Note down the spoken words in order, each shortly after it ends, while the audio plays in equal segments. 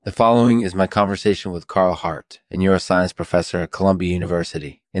The following is my conversation with Carl Hart, a neuroscience professor at Columbia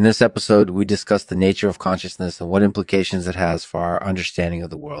University. In this episode, we discuss the nature of consciousness and what implications it has for our understanding of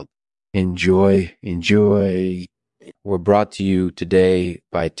the world. Enjoy. We're brought to you today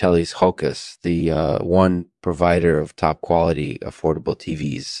by Telly's Hocus, the one provider of top quality, affordable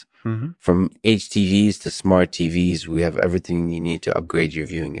TVs. From HTVs to smart TVs, we have everything you need to upgrade your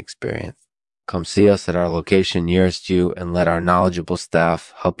viewing experience. Come see us at our location nearest you and let our knowledgeable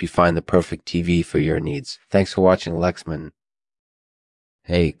staff help you find the perfect TV for your needs. Thanks for watching Lexman.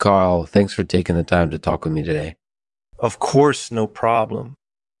 Hey, Carl, thanks for taking the time to talk with me today. Of course, no problem.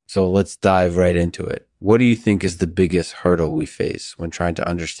 So let's dive right into it. What do you think is the biggest hurdle we face when trying to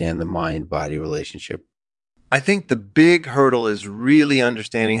understand the mind-body relationship? I think the big hurdle is really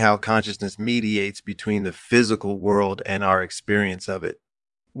understanding how consciousness mediates between the physical world and our experience of it.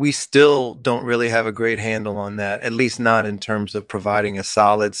 We still don't really have a great handle on that, at least not in terms of providing a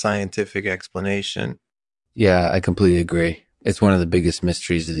solid scientific explanation. Yeah, I completely agree. It's one of the biggest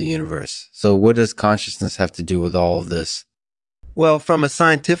mysteries of the universe. So what does consciousness have to do with all of this? Well, from a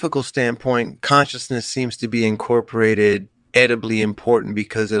scientific standpoint, consciousness seems to be incorporated edibly important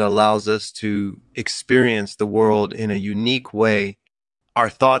because it allows us to experience the world in a unique way. Our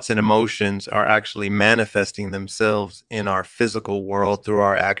thoughts and emotions are actually manifesting themselves in our physical world through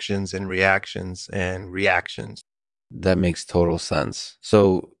our actions and reactions. That makes total sense.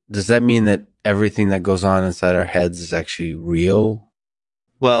 So does that mean that everything that goes on inside our heads is actually real?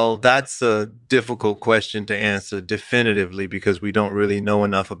 Well, that's a difficult question to answer definitively because we don't really know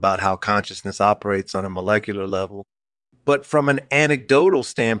enough about how consciousness operates on a molecular level. But from an anecdotal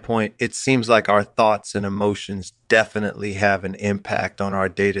standpoint, it seems like our thoughts and emotions definitely have an impact on our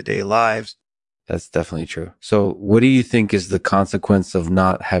day-to-day lives. That's definitely true. So what do you think is the consequence of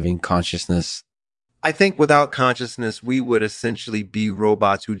not having consciousness? I think without consciousness, we would essentially be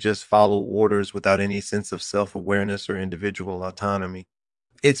robots who just follow orders without any sense of self-awareness or individual autonomy.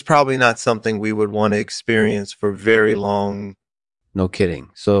 It's probably not something we would want to experience for very long. No kidding.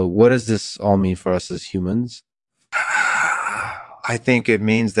 So what does this all mean for us as humans? I think it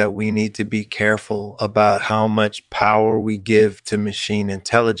means that we need to be careful about how much power we give to machine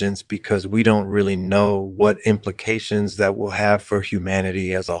intelligence because we don't really know what implications that will have for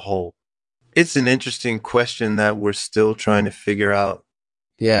humanity as a whole. It's an interesting question that we're still trying to figure out.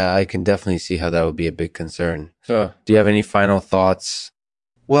 Yeah, I can definitely see how that would be a big concern. So, do you have any final thoughts?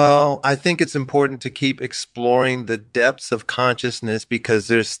 Well, I think it's important to keep exploring the depths of consciousness because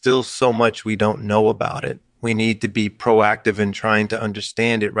there's still so much we don't know about it. We need to be proactive in trying to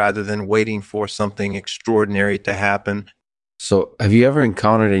understand it rather than waiting for something extraordinary to happen. So, have you ever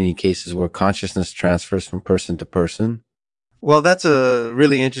encountered any cases where consciousness transfers from person to person? Well, that's a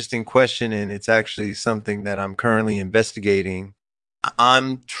really interesting question, and it's actually something that I'm currently investigating.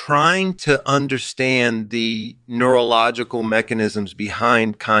 I'm trying to understand the neurological mechanisms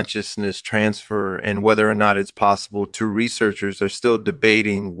behind consciousness transfer and whether or not it's possible. Two researchers are still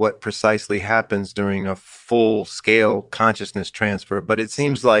debating what precisely happens during a full-scale consciousness transfer, but it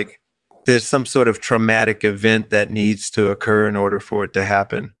seems like there's some sort of traumatic event that needs to occur in order for it to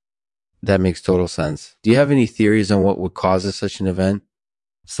happen. That makes total sense. Do you have any theories on what would cause such an event?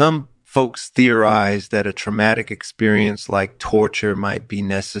 Some folks theorize that a traumatic experience like torture might be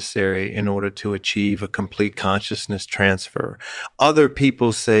necessary in order to achieve a complete consciousness transfer. Other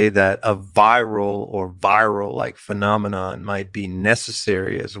people say that a viral-like phenomenon might be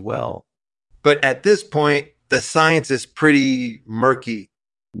necessary as well. But at this point, the science is pretty murky.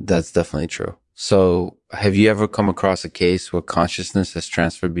 That's definitely true. So, have you ever come across a case where consciousness has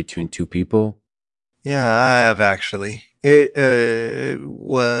transferred between two people? Yeah, I have actually. It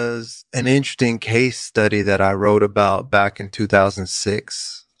was an interesting case study that I wrote about back in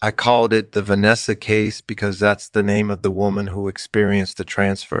 2006. I called it the Vanessa case because that's the name of the woman who experienced the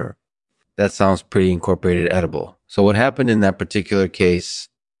transfer. That sounds pretty incorporated edible. So, what happened in that particular case?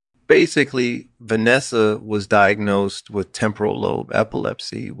 Basically, Vanessa was diagnosed with temporal lobe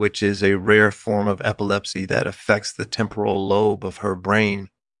epilepsy, which is a rare form of epilepsy that affects the temporal lobe of her brain.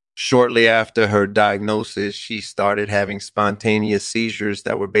 Shortly after her diagnosis, she started having spontaneous seizures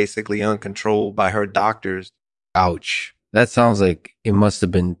that were basically uncontrolled by her doctors. Ouch. That sounds like it must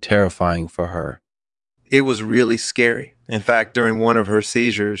have been terrifying for her. It was really scary. In fact, during one of her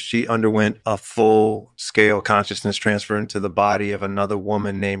seizures, she underwent a full-scale consciousness transfer into the body of another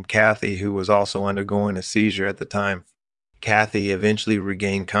woman named Kathy, who was also undergoing a seizure at the time. Kathy eventually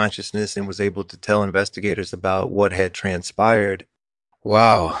regained consciousness and was able to tell investigators about what had transpired.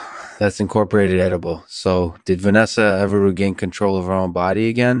 Wow, that's incorporated edible. So, did Vanessa ever regain control of her own body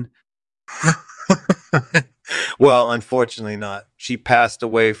again? Well, unfortunately not. She passed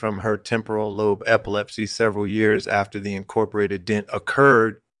away from her temporal lobe epilepsy several years after the incorporated dent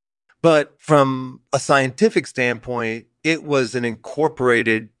occurred. But from a scientific standpoint, it was an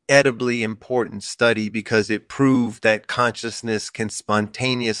incorporated, edibly important study because it proved that consciousness can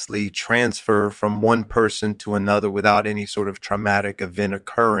spontaneously transfer from one person to another without any sort of traumatic event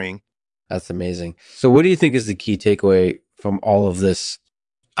occurring. That's amazing. So what do you think is the key takeaway from all of this?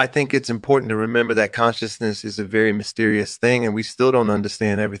 I think it's important to remember that consciousness is a very mysterious thing and we still don't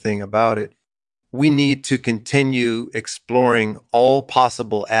understand everything about it. We need to continue exploring all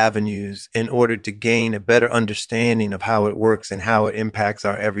possible avenues in order to gain a better understanding of how it works and how it impacts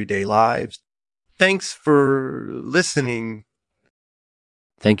our everyday lives. Thanks for listening.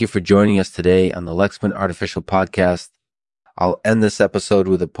 Thank you for joining us today on the Lexman Artificial Podcast. I'll end this episode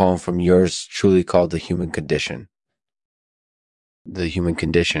with a poem from yours truly called The Human Condition. The human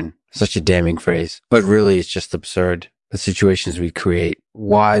condition. Such a damning phrase, but really it's just absurd. The situations we create,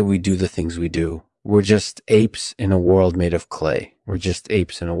 why we do the things we do. We're just apes in a world made of clay. We're just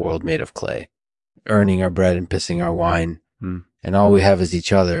apes in a world made of clay, earning our bread and pissing our wine. And all we have is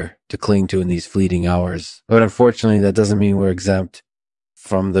each other to cling to in these fleeting hours. But unfortunately, that doesn't mean we're exempt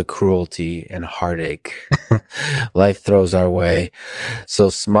from the cruelty and heartache life throws our way. So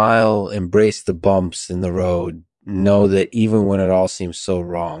smile, embrace the bumps in the road. Know that even when it all seems so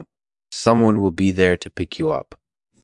wrong, someone will be there to pick you up.